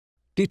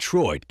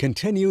Detroit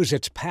continues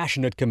its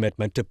passionate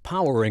commitment to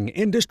powering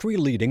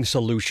industry-leading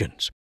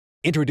solutions.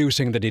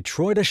 Introducing the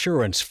Detroit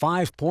Assurance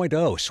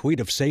 5.0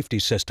 suite of safety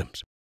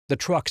systems. The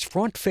truck's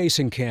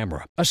front-facing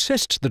camera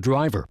assists the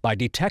driver by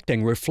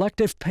detecting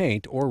reflective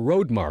paint or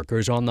road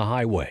markers on the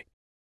highway.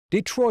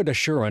 Detroit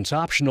Assurance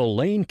optional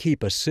Lane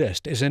Keep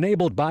Assist is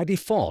enabled by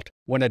default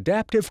when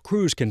adaptive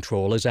cruise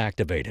control is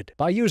activated.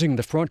 By using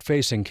the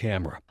front-facing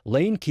camera,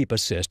 Lane Keep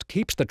Assist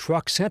keeps the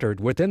truck centered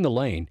within the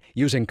lane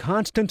using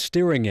constant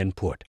steering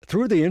input.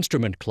 Through the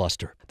instrument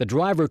cluster, the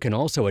driver can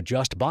also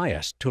adjust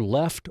bias to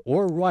left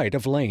or right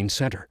of lane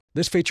center.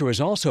 This feature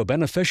is also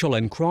beneficial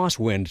in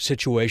crosswind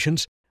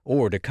situations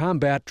or to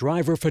combat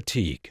driver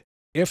fatigue.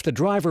 If the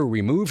driver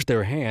removes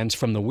their hands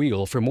from the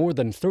wheel for more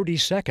than 30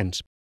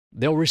 seconds,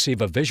 they'll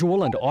receive a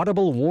visual and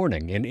audible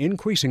warning in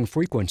increasing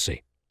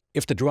frequency.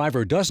 If the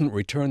driver doesn't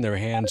return their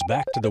hands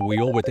back to the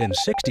wheel within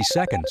 60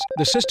 seconds,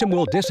 the system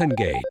will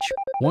disengage.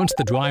 Once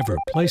the driver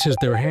places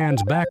their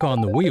hands back on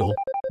the wheel,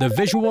 the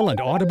visual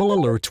and audible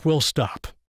alerts will stop.